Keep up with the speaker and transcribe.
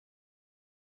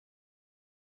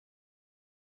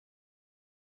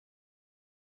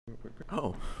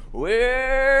Oh,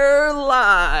 we're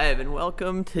live and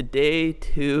welcome to day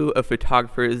 2 of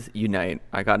Photographers Unite.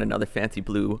 I got another fancy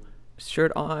blue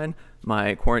shirt on.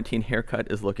 My quarantine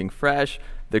haircut is looking fresh.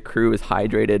 The crew is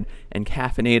hydrated and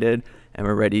caffeinated, and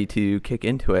we're ready to kick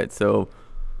into it. So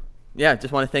yeah,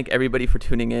 just want to thank everybody for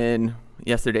tuning in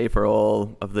yesterday for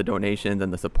all of the donations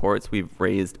and the supports. We've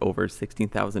raised over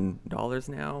 $16,000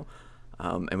 now,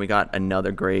 and we got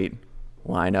another great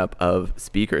lineup of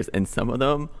speakers, and some of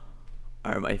them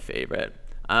are my favorite.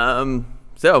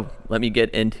 So let me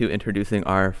get into introducing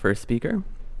our first speaker.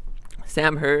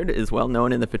 Sam Hurd is well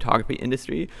known in the photography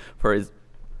industry for his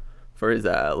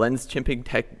lens chimping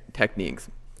techniques,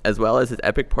 as well as his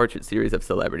epic portrait series of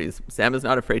celebrities. Sam is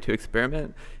not afraid to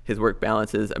experiment. His work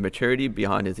balances a maturity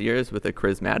beyond his years with a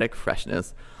charismatic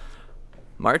freshness.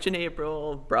 March and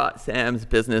April brought Sam's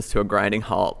business to a grinding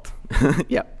halt.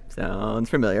 Yep. Sounds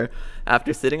familiar.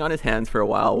 After sitting on his hands for a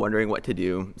while wondering what to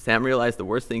do, Sam realized the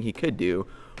worst thing he could do,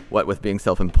 what with being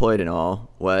self-employed and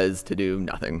all, was to do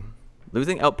nothing.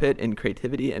 Losing output in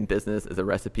creativity and business is a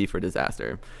recipe for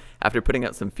disaster. After putting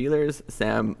out some feelers,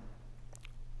 Sam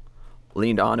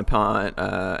leaned upon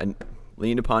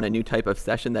a new type of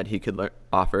session that he could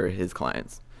offer his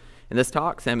clients. In this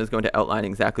talk, Sam is going to outline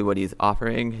exactly what he's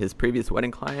offering his previous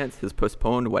wedding clients, his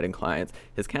postponed wedding clients,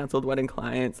 his canceled wedding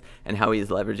clients, and how he's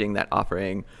leveraging that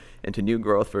offering into new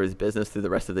growth for his business through the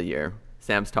rest of the year.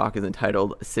 Sam's talk is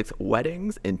entitled Six Zoom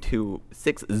Weddings in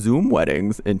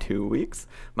 2 Weeks,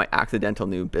 My Accidental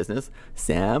New Business.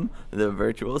 Sam, the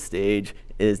virtual stage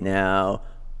is now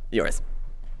yours.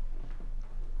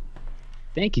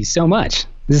 Thank you so much.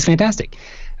 This is fantastic.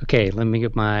 Okay, let me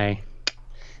get my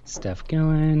stuff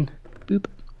going. Boop.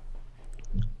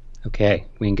 Okay,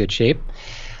 we in good shape.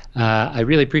 I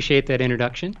really appreciate that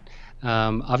introduction.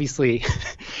 Obviously,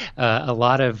 a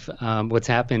lot of what's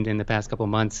happened in the past couple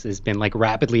months has been like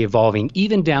rapidly evolving,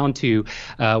 even down to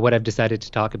what I've decided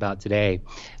to talk about today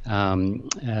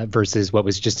versus what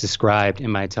was just described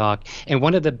in my talk. And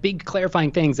one of the big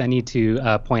clarifying things I need to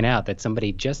point out that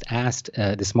somebody just asked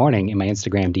this morning in my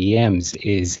Instagram DMs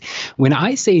is, when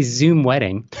I say Zoom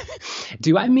wedding,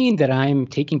 do I mean that I'm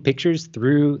taking pictures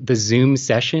through the Zoom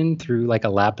session through like a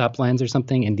laptop lens or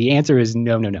something? And the answer is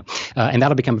no. And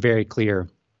that'll become very clear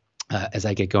as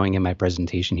I get going in my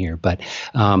presentation here. But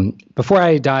before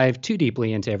I dive too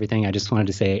deeply into everything, I just wanted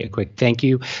to say a quick thank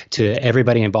you to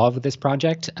everybody involved with this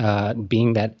project.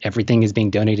 Being that everything is being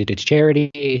donated to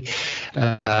charity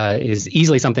is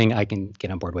easily something I can get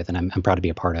on board with, and I'm proud to be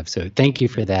a part of. So thank you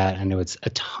for that. I know it's a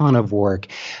ton of work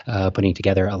putting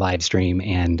together a live stream,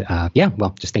 and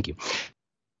just thank you.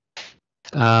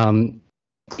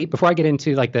 Before I get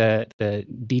into like the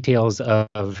details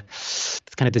of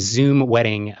kind of the Zoom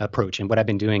wedding approach and what I've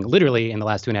been doing literally in the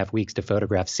last 2.5 weeks to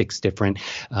photograph 6 different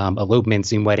elopements,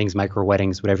 Zoom weddings, micro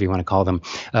weddings, whatever you want to call them,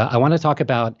 I want to talk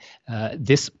about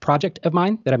this project of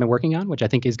mine that I've been working on, which I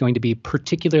think is going to be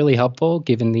particularly helpful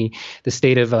given the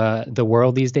state of the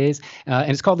world these days.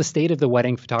 And it's called The State of the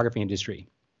Wedding Photography Industry.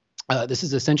 This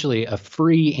is essentially a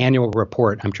free annual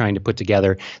report I'm trying to put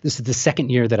together. This is the second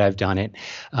year that I've done it.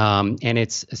 And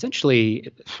it's essentially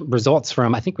results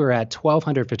from, I think we're at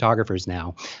 1,200 photographers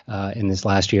now in this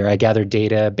last year. I gathered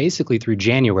data basically through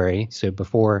January, so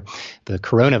before the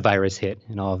coronavirus hit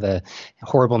and all the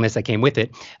horribleness that came with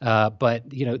it. But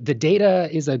the data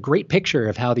is a great picture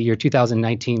of how the year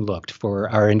 2019 looked for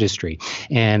our industry.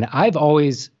 And I've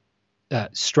always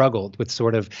struggled with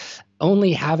sort of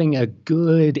only having a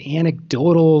good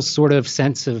anecdotal sort of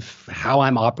sense of how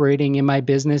I'm operating in my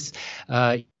business.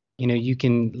 You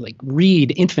can like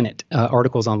read infinite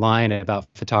articles online about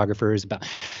photographers, about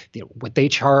what they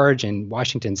charge in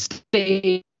Washington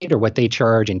State or what they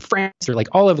charge in France or like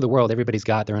all over the world. Everybody's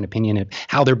got their own opinion of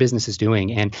how their business is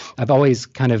doing. And I've always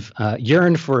kind of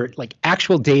yearned for like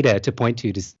actual data to point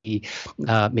to see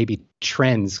maybe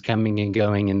trends coming and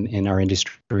going in our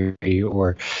industry,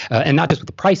 or and not just with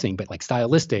the pricing, but like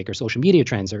stylistic or social media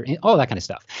trends or all that kind of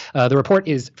stuff. The report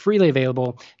is freely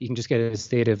available. You can just go to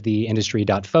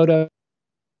stateoftheindustry.photo,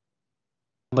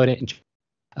 download it, and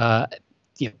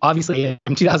obviously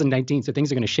in 2019, so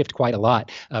things are going to shift quite a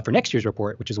lot for next year's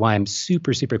report, which is why I'm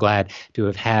super, super glad to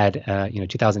have had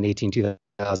 2018,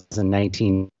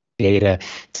 2019 data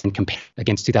and compare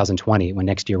against 2020 when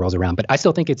next year rolls around. But I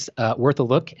still think it's worth a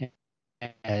look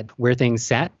at where things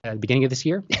sat at the beginning of this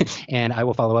year, and I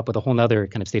will follow up with a whole nother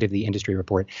kind of state of the industry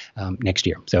report next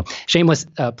year. So shameless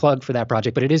plug for that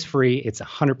project, but it is free. It's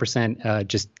 100%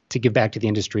 just to give back to the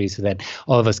industry so that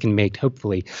all of us can make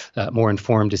hopefully more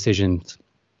informed decisions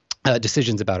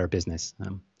decisions about our business.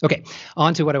 Okay,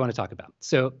 on to what I want to talk about.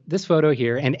 So this photo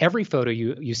here, and every photo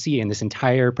you see in this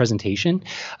entire presentation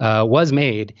was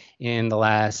made in the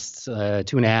last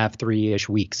 2.5, 3-ish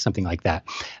weeks, something like that.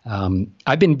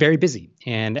 I've been very busy,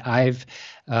 and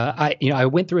I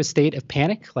went through a state of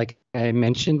panic. Like I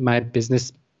mentioned, my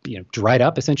business dried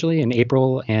up essentially in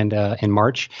April and in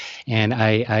March, and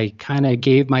I kind of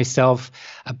gave myself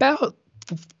about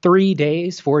 3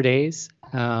 days, 4 days,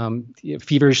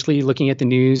 feverishly looking at the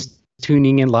news,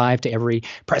 tuning in live to every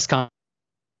press conference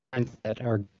that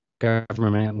our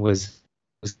government was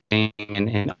saying,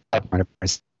 and I want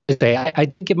to say I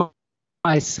did give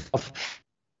myself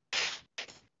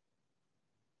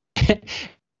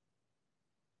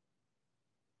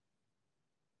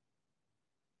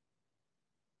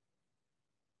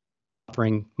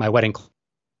offering my wedding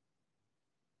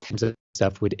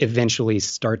stuff would eventually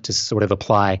start to sort of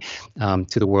apply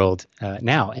to the world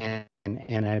now.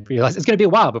 And I realized it's going to be a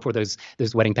while before those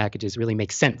wedding packages really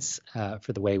make sense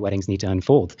for the way weddings need to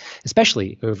unfold,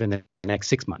 especially over the next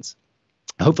 6 months.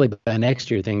 Hopefully by next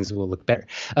year, things will look better.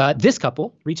 This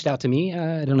couple reached out to me,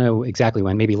 I don't know exactly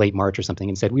when, maybe late March or something,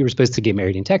 and said, we were supposed to get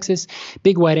married in Texas,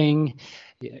 big wedding,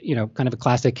 kind of a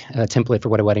classic template for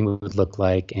what a wedding would look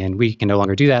like. And we can no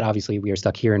longer do that. Obviously, we are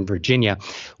stuck here in Virginia.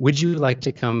 Would you like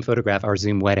to come photograph our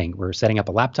Zoom wedding? We're setting up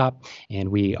a laptop, and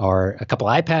we are a couple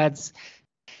iPads.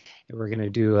 We're going to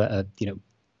do a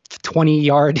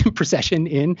 20-yard procession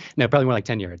in. No, probably more like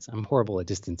 10 yards. I'm horrible at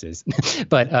distances.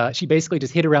 But she basically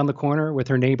just hid around the corner with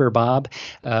her neighbor, Bob,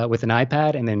 with an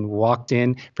iPad, and then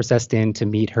processed in to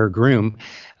meet her groom,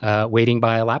 waiting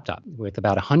by a laptop with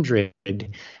about 100,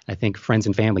 I think, friends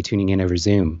and family tuning in over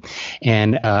Zoom.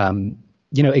 And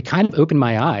it kind of opened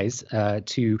my eyes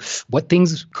to what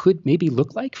things could maybe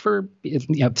look like for,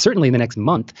 certainly in the next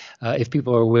month, if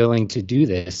people are willing to do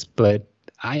this. But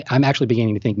I'm actually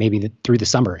beginning to think maybe through the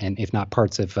summer, and if not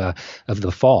parts of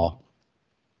the fall.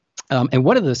 And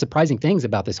one of the surprising things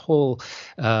about this whole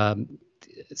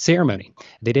ceremony,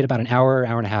 they did about an hour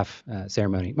and a half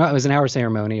ceremony. Well, it was an hour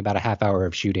ceremony, about a half hour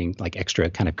of shooting, like extra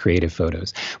kind of creative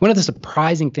photos. One of the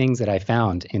surprising things that I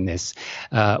found in this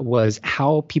was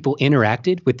how people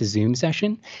interacted with the Zoom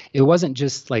session. It wasn't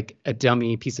just like a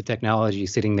dummy piece of technology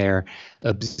sitting there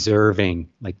observing,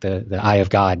 like the eye of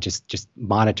God, just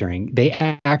monitoring. They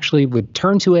actually would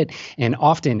turn to it and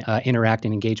often interact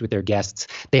and engage with their guests.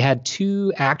 They had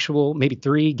 2 actual, maybe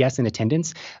 3 guests in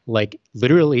attendance, like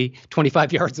literally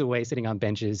 25 yards away, sitting on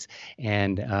benches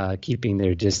and keeping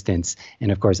their distance.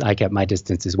 And of course, I kept my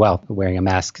distance as well, wearing a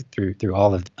mask through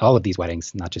all of these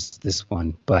weddings, not just this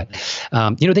one. But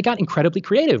they got incredibly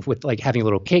creative with like having a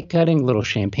little cake cutting, a little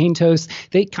champagne toast.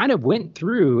 They kind of went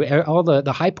through all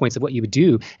the high points of what you would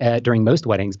do during most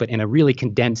weddings, but in a really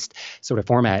condensed sort of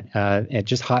format, and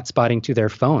just hot spotting to their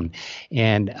phone.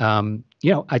 And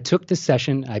I took this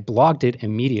session, I blogged it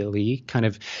immediately, kind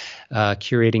of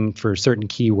curating for certain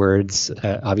keywords,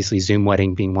 obviously Zoom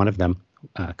wedding being one of them.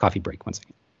 Coffee break, 1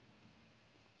 second.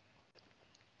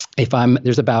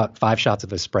 There's about 5 shots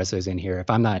of espressos in here. If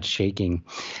I'm not shaking,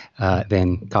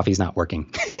 then coffee's not working.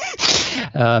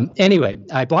 Anyway,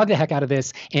 I blogged the heck out of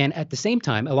this. And at the same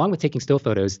time, along with taking still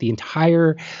photos, the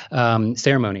entire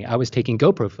ceremony, I was taking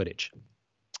GoPro footage.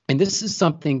 And this is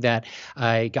something that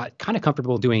I got kind of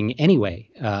comfortable doing anyway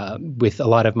with a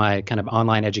lot of my kind of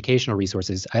online educational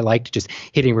resources. I liked just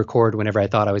hitting record whenever I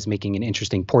thought I was making an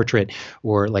interesting portrait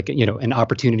or like, an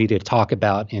opportunity to talk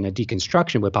about in a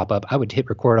deconstruction would pop up. I would hit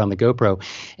record on the GoPro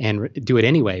and do it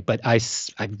anyway. But I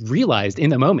realized in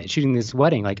the moment shooting this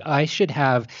wedding, like I should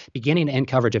have beginning to end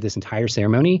coverage of this entire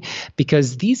ceremony,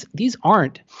 because these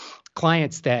aren't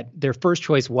clients that their first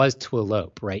choice was to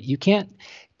elope, right? You can't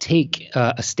take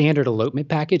a standard elopement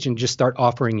package and just start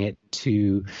offering it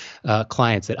to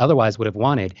clients that otherwise would have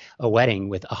wanted a wedding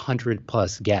with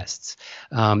 100+ guests.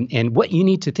 And what you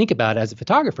need to think about as a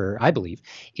photographer, I believe,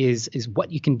 is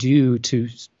what you can do to,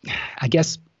 I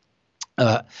guess,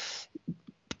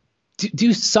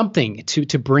 do something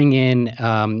to bring in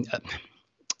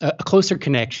a closer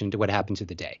connection to what happened to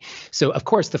the day. So, of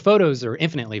course, the photos are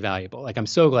infinitely valuable. Like, I'm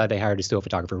so glad they hired a still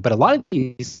photographer, but a lot of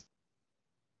these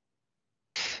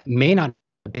may not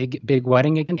big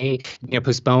wedding again,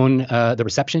 postpone the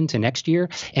reception to next year.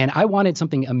 And I wanted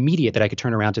something immediate that I could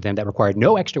turn around to them that required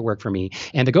no extra work for me.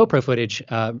 And the GoPro footage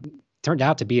turned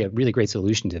out to be a really great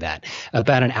solution to that.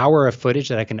 About an hour of footage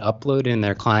that I can upload in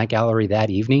their client gallery that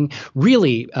evening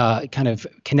really kind of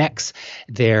connects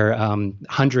their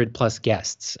 100+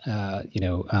 guests,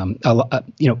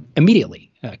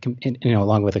 immediately,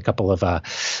 along with a couple of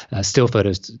still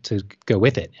photos to go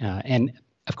with it. And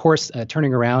Of course,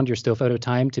 turning around your still photo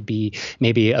time to be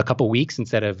maybe a couple weeks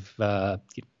instead of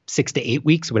 6 to 8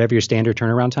 weeks, whatever your standard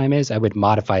turnaround time is, I would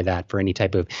modify that for any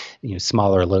type of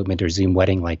smaller elopement or Zoom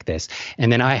wedding like this. And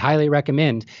then I highly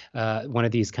recommend one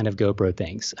of these kind of GoPro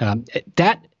things.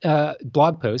 That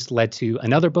blog post led to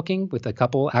another booking with a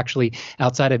couple actually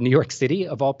outside of New York City,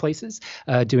 of all places,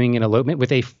 doing an elopement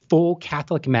with a full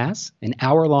Catholic Mass, an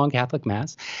hour-long Catholic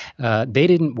Mass. They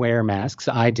didn't wear masks.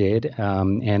 I did,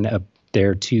 and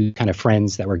their two kind of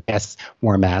friends that were guests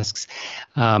wore masks.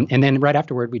 And then right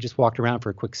afterward, we just walked around for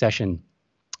a quick session,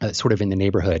 sort of in the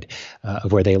neighborhood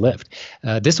of where they lived.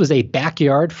 This was a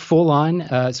backyard,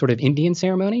 full-on sort of Indian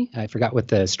ceremony. I forgot what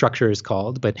the structure is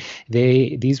called, but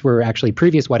these were actually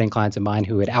previous wedding clients of mine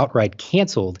who had outright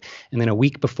canceled. And then a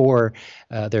week before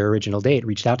their original date,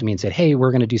 reached out to me and said, "Hey,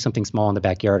 we're going to do something small in the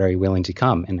backyard. Are you willing to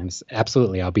come?" And I was,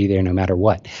 "Absolutely, I'll be there no matter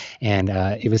what." And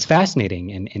it was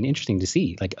fascinating and interesting to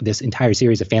see, like, this entire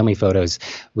series of family photos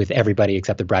with everybody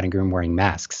except the bride and groom wearing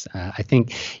masks. I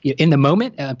think in the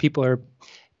moment, people are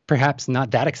perhaps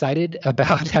not that excited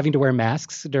about having to wear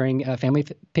masks during family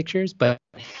pictures, but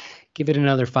give it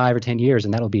another 5 or 10 years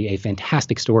and that'll be a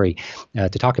fantastic story to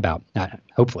talk about,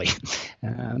 hopefully.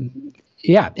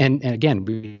 Yeah, and again,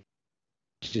 we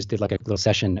just did like a little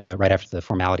session right after the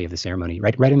formality of the ceremony,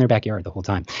 right in their backyard the whole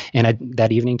time. And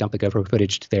that evening, dumped the GoPro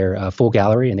footage to their full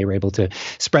gallery, and they were able to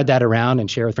spread that around and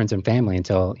share with friends and family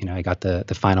until I got the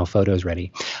final photos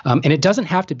ready. And it doesn't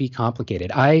have to be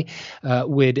complicated. I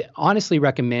would honestly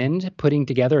recommend putting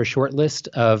together a short list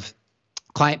of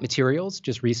client materials,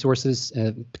 just resources,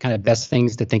 kind of best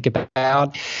things to think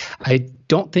about. I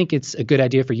don't think it's a good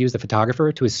idea for you as the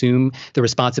photographer to assume the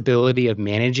responsibility of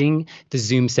managing the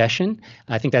Zoom session.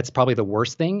 I think that's probably the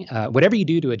worst thing. Whatever you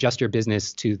do to adjust your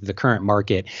business to the current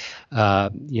market,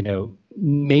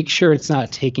 make sure it's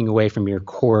not taking away from your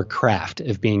core craft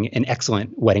of being an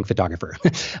excellent wedding photographer.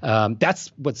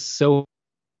 That's what's so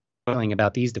appealing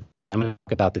about these. I'm going to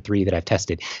talk about the 3 that I've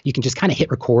tested. You can just kind of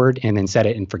hit record and then set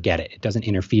it and forget it. It doesn't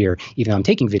interfere, even though I'm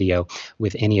taking video,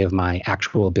 with any of my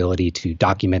actual ability to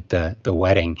document the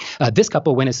wedding. This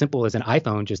couple went as simple as an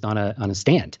iPhone just on a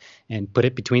stand and put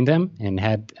it between them and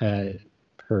had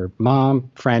her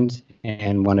mom, friend,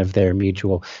 and one of their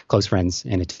mutual close friends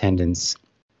in attendance.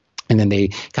 And then they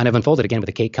kind of unfolded again with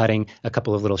a cake cutting, a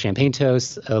couple of little champagne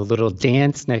toasts, a little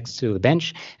dance next to the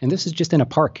bench. And this is just in a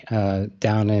park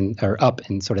up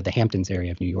in sort of the Hamptons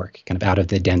area of New York, kind of out of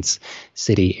the dense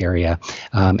city area.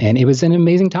 And it was an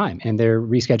amazing time. And they're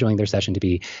rescheduling their session to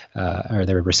be, or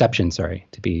their reception,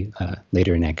 to be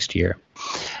later next year.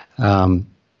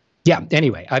 Yeah,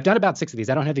 anyway, I've done about 6 of these.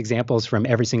 I don't have examples from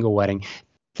every single wedding.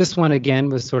 This one, again,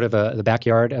 was sort of the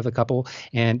backyard of a couple.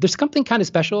 And there's something kind of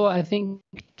special, I think,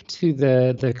 to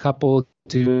the couple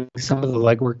doing some of the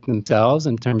legwork themselves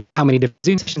in terms of how many different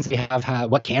Zoom sessions they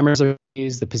have, what cameras are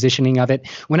used, the positioning of it.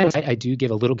 When I do give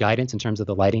a little guidance in terms of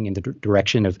the lighting and the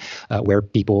direction of where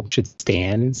people should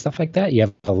stand and stuff like that. You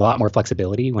have a lot more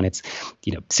flexibility when it's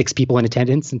 6 people in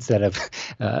attendance instead of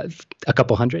a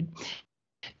couple hundred.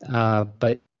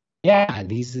 But yeah,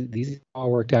 these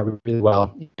all worked out really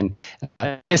well, and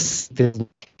this is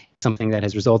something that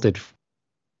has resulted from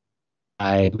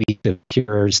a week of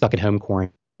pure stuck-at-home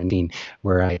quarantine.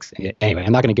 Anyway,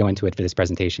 I'm not going to go into it for this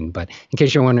presentation, but in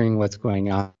case you're wondering what's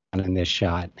going on in this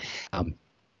shot,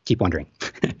 keep wondering.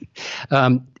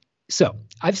 So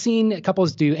I've seen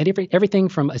couples do everything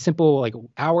from a simple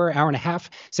hour and a half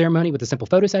ceremony with a simple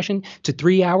photo session to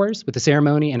 3 hours with a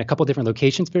ceremony and a couple different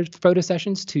locations for photo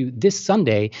sessions to this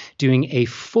Sunday doing a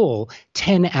full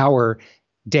 10-hour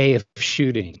day of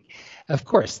shooting. Of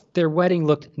course, their wedding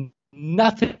looked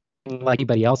nothing like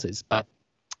anybody else's, but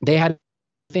they had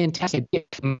fantastic.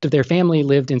 Most of their family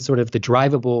lived in sort of the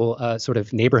drivable sort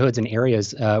of neighborhoods and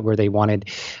areas where they wanted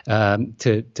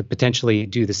to potentially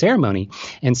do the ceremony.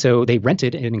 And so they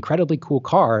rented an incredibly cool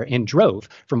car and drove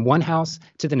from one house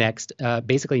to the next,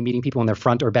 basically meeting people in their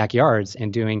front or backyards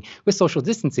and doing, with social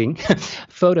distancing,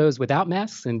 photos without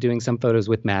masks and doing some photos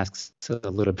with masks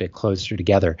a little bit closer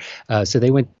together. So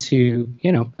they went to,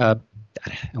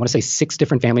 I want to say 6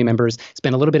 different family members,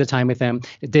 spent a little bit of time with them.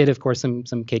 It did, of course, some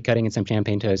cake cutting and some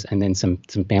champagne toasts, and then some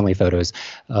family photos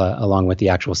along with the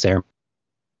actual ceremony.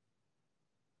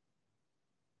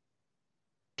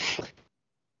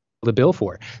 The bill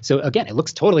for. So again, it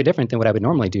looks totally different than what I would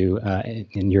normally do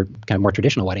in your kind of more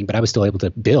traditional wedding, but I was still able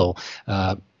to bill,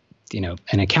 and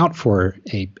account for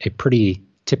a pretty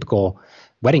typical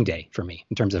wedding day for me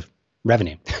in terms of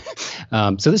revenue.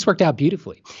 So this worked out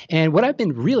beautifully. And what I've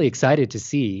been really excited to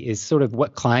see is sort of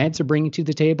what clients are bringing to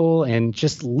the table and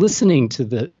just listening to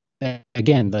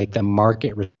the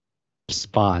market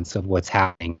response of what's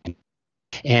happening.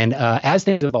 And as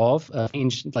things evolve,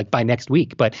 change like by next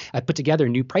week, but I put together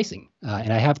new pricing.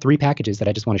 And I have 3 packages that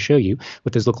I just want to show you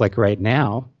what those look like right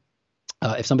now.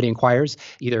 If somebody inquires,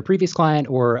 either a previous client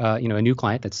or a new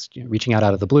client that's reaching out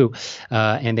of the blue,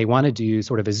 and they want to do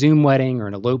sort of a Zoom wedding or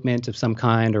an elopement of some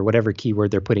kind or whatever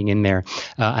keyword they're putting in there,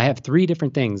 I have 3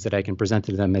 different things that I can present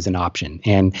to them as an option.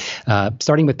 And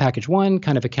starting with package 1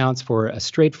 kind of accounts for a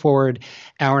straightforward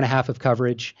hour-and-a-half of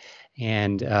coverage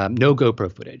and no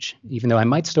GoPro footage. Even though I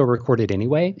might still record it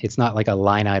anyway, it's not like a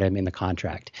line item in the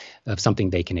contract of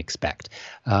something they can expect.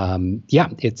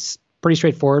 It's pretty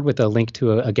straightforward with a link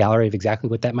to a gallery of exactly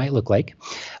what that might look like.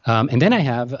 And then I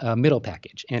have a middle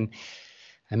package. And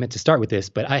I meant to start with this,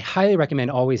 but I highly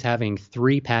recommend always having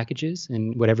 3 packages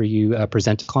in whatever you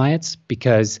present to clients,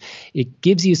 because it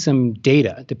gives you some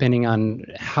data depending on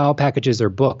how packages are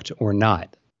booked or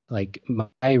not. Like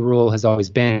my rule has always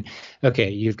been,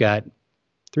 okay, you've got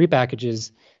 3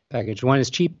 packages. Package 1 is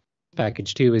cheap.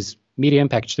 Package 2 is medium.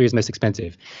 Package 3 is most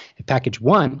expensive. If package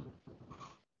 1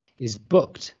 is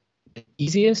booked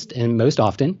easiest and most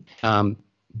often, hold on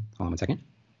one second.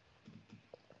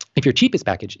 If your cheapest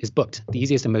package is booked the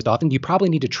easiest and most often, you probably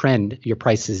need to trend your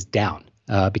prices down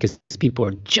because people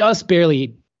are just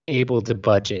barely able to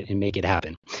budget and make it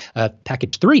happen.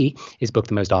 Package 3 is booked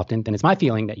the most often, then it's my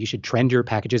feeling that you should trend your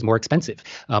packages more expensive,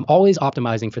 always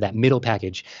optimizing for that middle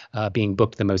package being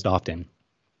booked the most often.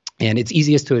 And it's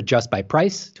easiest to adjust by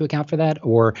price to account for that,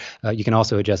 or you can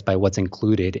also adjust by what's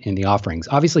included in the offerings.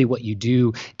 Obviously, what you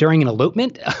do during an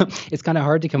elopement, it's kind of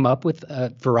hard to come up with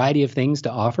a variety of things to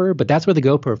offer, but that's where the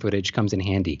GoPro footage comes in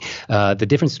handy. The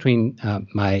difference between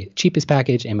my cheapest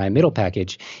package and my middle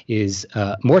package is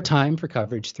more time for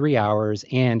coverage, 3 hours,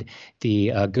 and the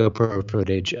GoPro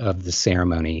footage of the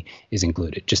ceremony is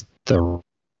included. Just the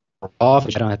off,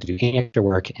 which I don't have to do any extra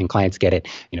work, and clients get it,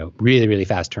 really, really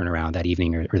fast turnaround that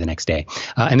evening or the next day.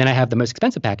 And then I have the most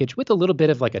expensive package with a little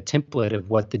bit of like a template of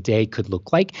what the day could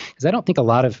look like, because I don't think a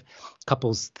lot of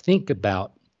couples think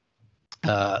about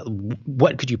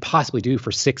what could you possibly do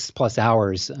for 6+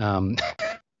 hours,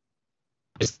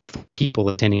 just people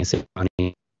attending a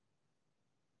ceremony.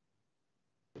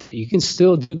 You can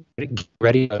still do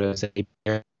ready photos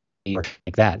or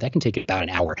like that can take about an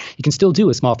hour. You can still do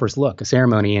a small first look, a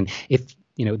ceremony, and if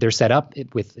they're set up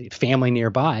with family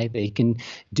nearby, they can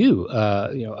do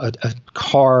a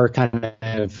car kind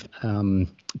of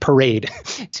parade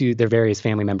to their various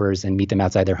family members and meet them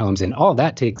outside their homes, and all of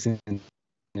that takes an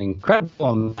incredible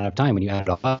amount of time when you add it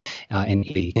all up, and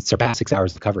it surpasses 6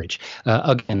 hours of coverage.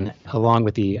 Again, along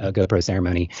with the GoPro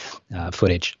ceremony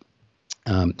footage.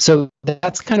 So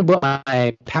that's kind of what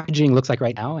my packaging looks like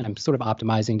right now, and I'm sort of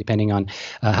optimizing depending on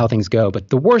how things go. But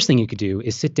the worst thing you could do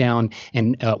is sit down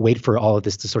and wait for all of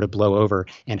this to sort of blow over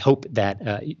and hope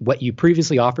that what you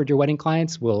previously offered your wedding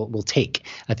clients will take.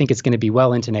 I think it's going to be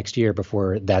well into next year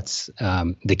before that's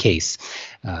the case.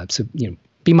 So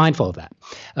be mindful of that.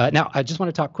 Now, I just want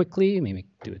to talk quickly, maybe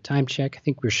do a time check. I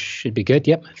think we should be good.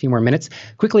 Yep, a few more minutes.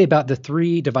 Quickly about the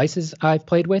 3 devices I've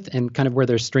played with and kind of where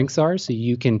their strengths are, so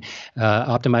you can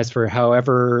optimize for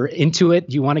however into it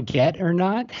you want to get or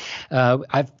not.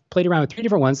 I've played around with 3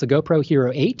 different ones, the GoPro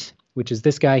Hero 8, which is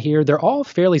this guy here. They're all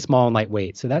fairly small and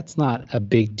lightweight, so that's not a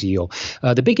big deal.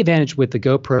 The big advantage with the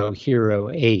GoPro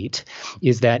Hero 8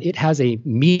 is that it has a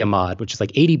media mod, which is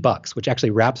like $80, which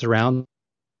actually wraps around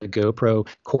the GoPro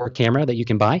core camera that you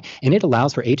can buy, and it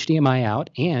allows for HDMI out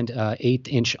and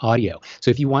 8-inch audio. So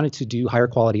if you wanted to do higher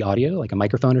quality audio, like a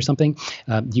microphone or something,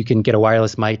 you can get a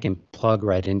wireless mic and plug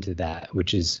right into that,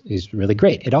 which is really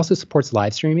great. It also supports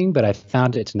live streaming, but I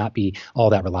found it to not be all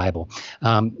that reliable.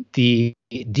 The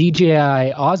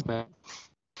DJI Osmo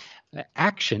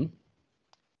Action,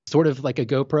 sort of like a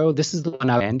GoPro. This is the one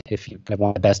I recommend if you kind of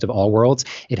want the best of all worlds.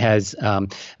 It has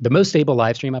the most stable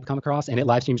live stream I've come across, and it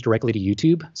live streams directly to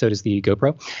YouTube. So does the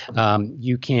GoPro.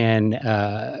 You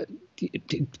can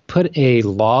put a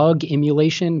log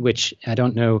emulation, which I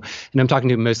don't know, and I'm talking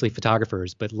to mostly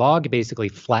photographers, but log basically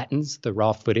flattens the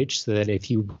raw footage so that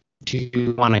if you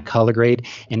do want to color grade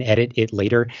and edit it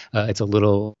later, it's a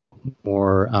little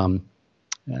more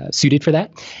suited for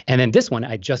that. And then this one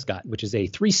I just got, which is a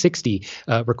 360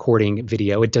 recording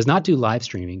video. It does not do live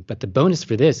streaming, but the bonus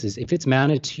for this is if it's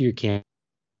mounted to your camera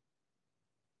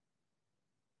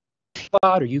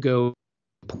or you go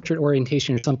portrait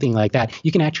orientation or something like that,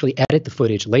 you can actually edit the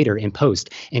footage later in post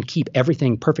and keep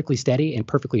everything perfectly steady and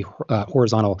perfectly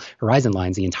horizontal horizon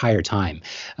lines the entire time,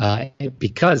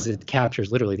 because it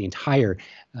captures literally the entire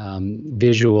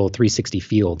visual 360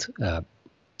 field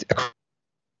across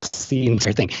the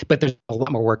entire thing. But there's a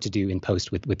lot more work to do in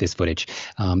post with this footage.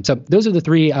 So those are the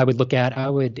 3 I would look at. I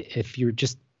would, if you're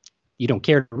just you don't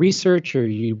care to research or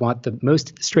you want the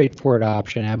most straightforward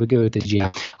option, I would go with the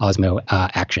DJI Osmo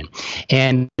Action.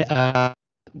 And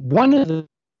one of the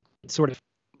sort of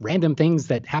random things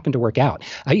that happen to work out.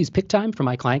 I use PicTime for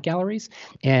my client galleries,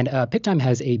 and PicTime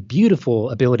has a beautiful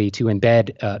ability to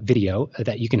embed video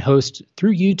that you can host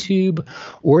through YouTube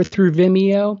or through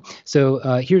Vimeo. So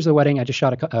here's a wedding I just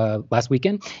shot last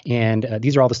weekend, and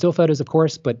these are all the still photos, of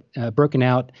course, but broken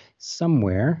out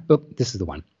somewhere. Oh, this is the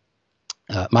one.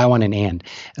 My one and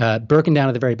broken down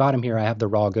at the very bottom here, I have the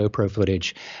raw GoPro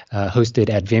footage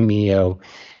hosted at Vimeo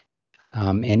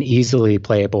and easily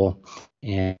playable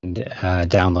and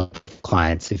download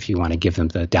clients if you want to give them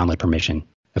the download permission.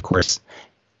 Of course,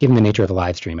 given the nature of a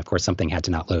live stream, of course, something had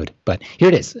to not load. But here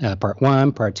it is, part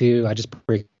 1, part 2. I just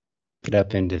break it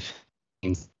up into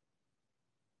things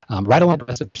right along the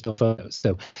rest of the still photos.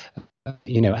 So,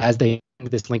 as they end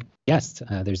this link, yes,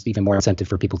 there's even more incentive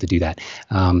for people to do that.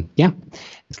 Yeah,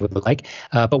 that's what it looks like.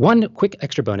 But one quick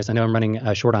extra bonus, I know I'm running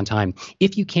short on time.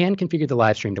 If you can configure the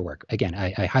live stream to work, again,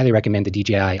 I highly recommend the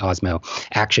DJI Osmo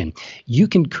Action. You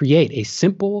can create a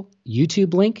simple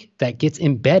YouTube link that gets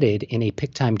embedded in a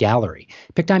PicTime gallery.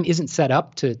 PicTime isn't set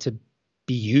up to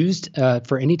be used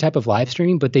for any type of live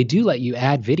streaming, but they do let you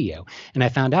add video. And I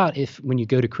found out when you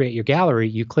go to create your gallery,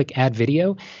 you click add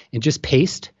video and just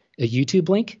paste a YouTube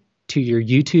link to your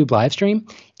YouTube live stream,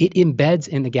 it embeds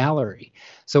in the gallery.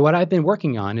 So what I've been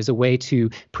working on is a way to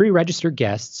pre-register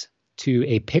guests to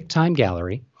a PicTime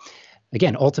gallery.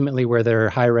 Again, ultimately where their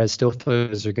high-res still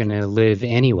photos are going to live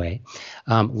anyway.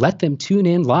 Let them tune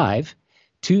in live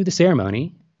to the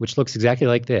ceremony, which looks exactly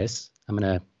like this. I'm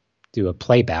going to do a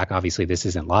playback. Obviously, this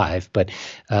isn't live, but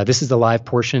this is the live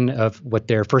portion of what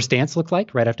their first dance looked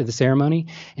like right after the ceremony.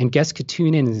 And guests could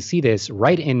tune in and see this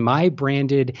right in my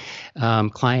branded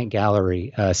client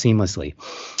gallery seamlessly.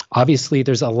 Obviously,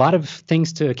 there's a lot of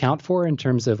things to account for in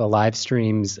terms of a live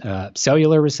stream's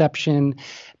cellular reception,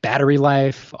 battery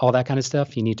life, all that kind of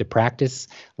stuff. You need to practice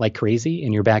like crazy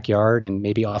in your backyard and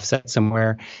maybe offset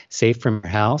somewhere safe from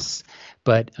your house.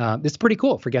 But it's pretty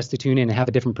cool for guests to tune in and have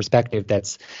a different perspective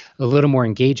that's a little more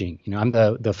engaging. I'm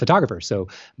the photographer, so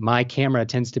my camera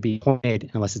tends to be pointed,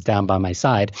 unless it's down by my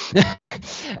side.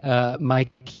 My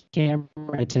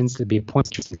camera tends to be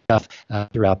pointed stuff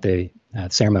throughout the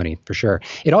ceremony, for sure.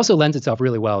 It also lends itself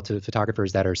really well to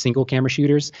photographers that are single camera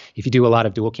shooters. If you do a lot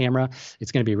of dual camera,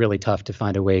 it's going to be really tough to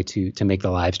find a way to make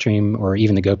the live stream or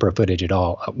even the GoPro footage at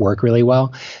all work really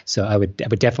well. So I would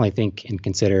definitely think and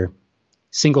consider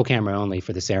single camera only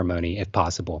for the ceremony if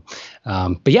possible.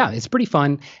 But yeah, it's pretty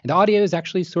fun. And the audio is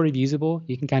actually sort of usable.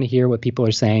 You can kind of hear what people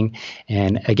are saying.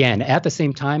 And again, at the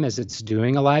same time as it's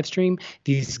doing a live stream,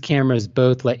 these cameras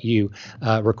both let you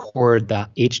record the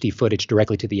HD footage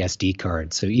directly to the SD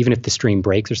card. So even if the stream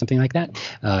breaks or something like that,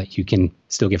 you can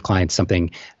still give clients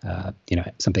something,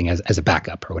 something as a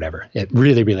backup or whatever.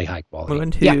 Really, really high quality. I'm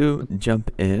going to jump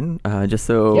in just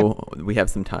so we have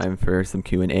some time for some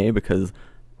Q&A, because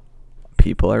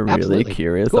people are really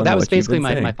curious. Cool. On that what was basically you've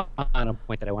been my saying. final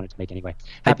point that I wanted to make anyway.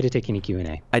 Happy to take any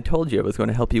Q&A. I told you I was going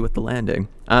to help you with the landing.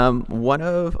 One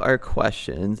of our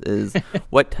questions is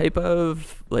what type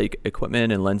of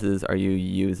equipment and lenses are you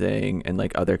using, and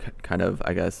other kind of,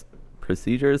 I guess,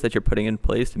 procedures that you're putting in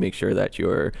place to make sure that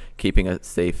you're keeping a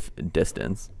safe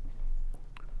distance?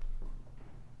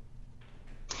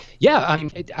 Yeah,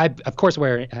 I of course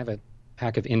I have a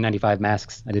pack of N95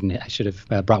 masks. I should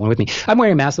have brought one with me. I'm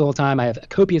wearing a mask the whole time. I have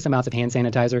copious amounts of hand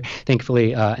sanitizer,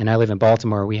 thankfully, and I live in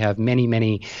Baltimore. We have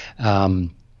many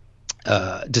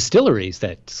distilleries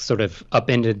that sort of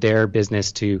upended their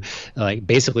business to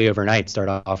basically overnight start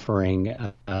offering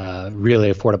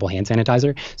really affordable hand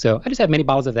sanitizer. So I just have many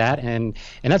bottles of that, and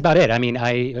that's about it. I mean,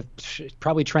 I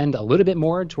probably trend a little bit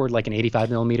more toward an 85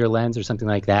 millimeter lens or something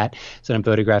like that, so I'm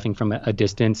photographing from a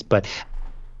distance, but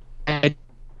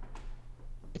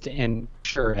and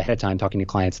sure ahead of time talking to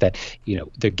clients that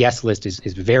the guest list is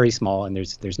very small, and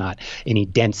there's not any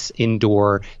dense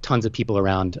indoor tons of people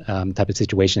around type of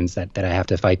situations that I have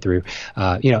to fight through,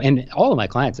 and all of my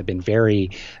clients have been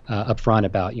very upfront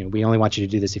about we only want you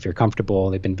to do this if you're comfortable.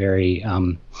 They've been very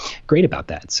great about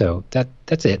that. So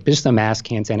that's it. Just a mask,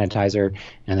 hand sanitizer,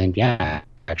 and then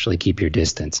actually keep your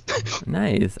distance.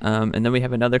 Nice. And then we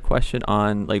have another question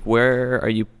on where are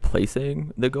you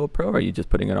placing the GoPro? Are you just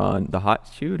putting it on the hot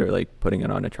shoot or putting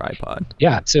it on a tripod?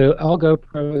 Yeah, so all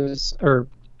GoPros, or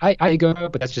I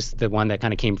GoPro, but that's just the one that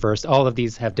kind of came first. All of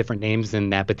these have different names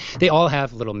than that, but they all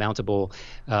have little mountable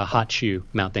hot shoe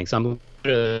mount things. So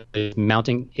I'm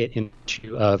mounting it in the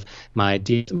shoe of my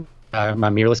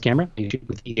mirrorless camera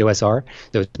with EOS R.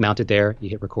 So it's mounted there. You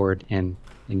hit record and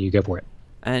you go for it.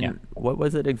 Yeah. And what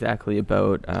was it exactly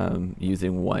about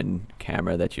using one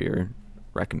camera that you're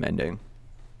recommending?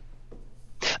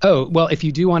 Oh, well, if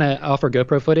you do want to offer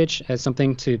GoPro footage as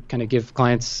something to kind of give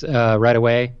clients right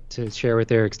away to share with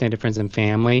their extended friends and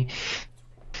family,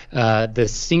 the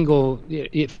single,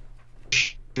 if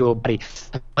dual body,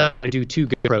 I do two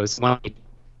GoPros,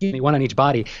 one on each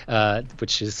body,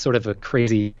 which is sort of a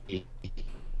crazy.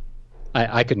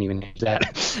 I couldn't even manage that.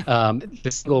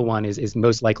 The single one is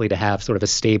most likely to have sort of a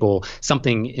stable,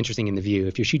 something interesting in the view.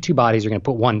 If you shoot two bodies, you're going to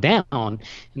put one down, and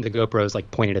the GoPro is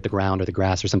like pointed at the ground or the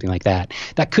grass or something like that.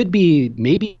 That could be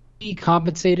maybe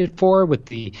compensated for with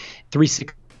the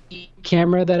 360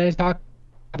 camera that I talked.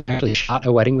 I haven't actually shot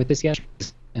a wedding with this yet,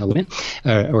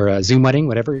 or a Zoom wedding,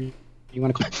 whatever you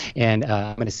want to call it. And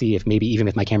I'm going to see if maybe even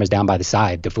if my camera's down by the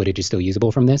side, the footage is still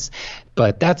usable from this.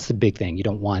 But that's the big thing. You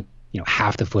don't want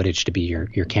half the footage to be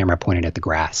your camera pointed at the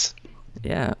grass.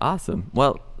 Yeah, awesome.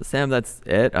 Well, Sam, that's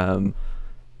it.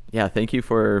 Yeah, thank you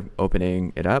for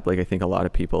opening it up. Like, I think a lot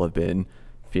of people have been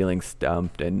feeling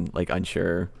stumped and like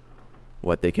unsure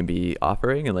what they can be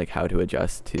offering and like how to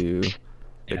adjust to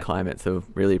the climate. So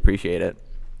really appreciate it.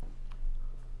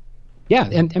 Yeah,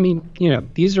 and I mean,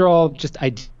 these are all just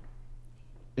ideas.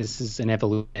 This is an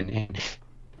evolution, and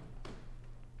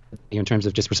in terms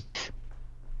of just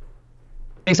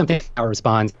something how it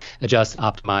responds, adjust,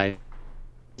 optimize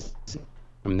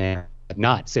from there, but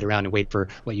not sit around and wait for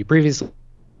what you previously,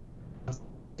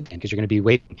 because you're going to be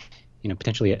waiting,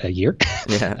 potentially a year.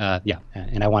 Yeah.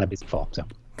 And I want a busy fall. So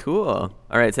cool.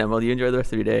 All right, Sam. Well, you enjoy the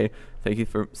rest of your day. Thank you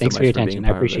so thanks much for your being attention.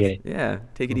 part I appreciate of this. Yeah.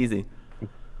 Take it easy.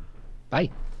 Bye.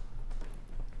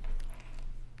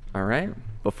 All right.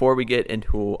 Before we get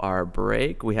into our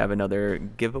break, we have another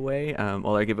giveaway.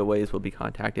 All our giveaways will be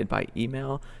contacted by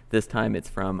email. This time it's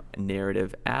from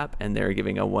Narrative App, and they're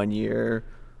giving a one-year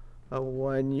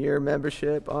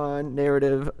membership on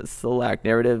Narrative Select.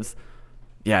 Narratives,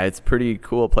 yeah, it's pretty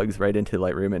cool. It plugs right into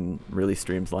Lightroom and really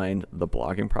streamlined the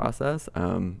blogging process.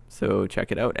 So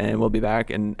check it out, and we'll be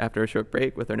back after a short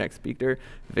break with our next speaker,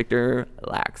 Victor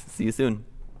Lax. See you soon.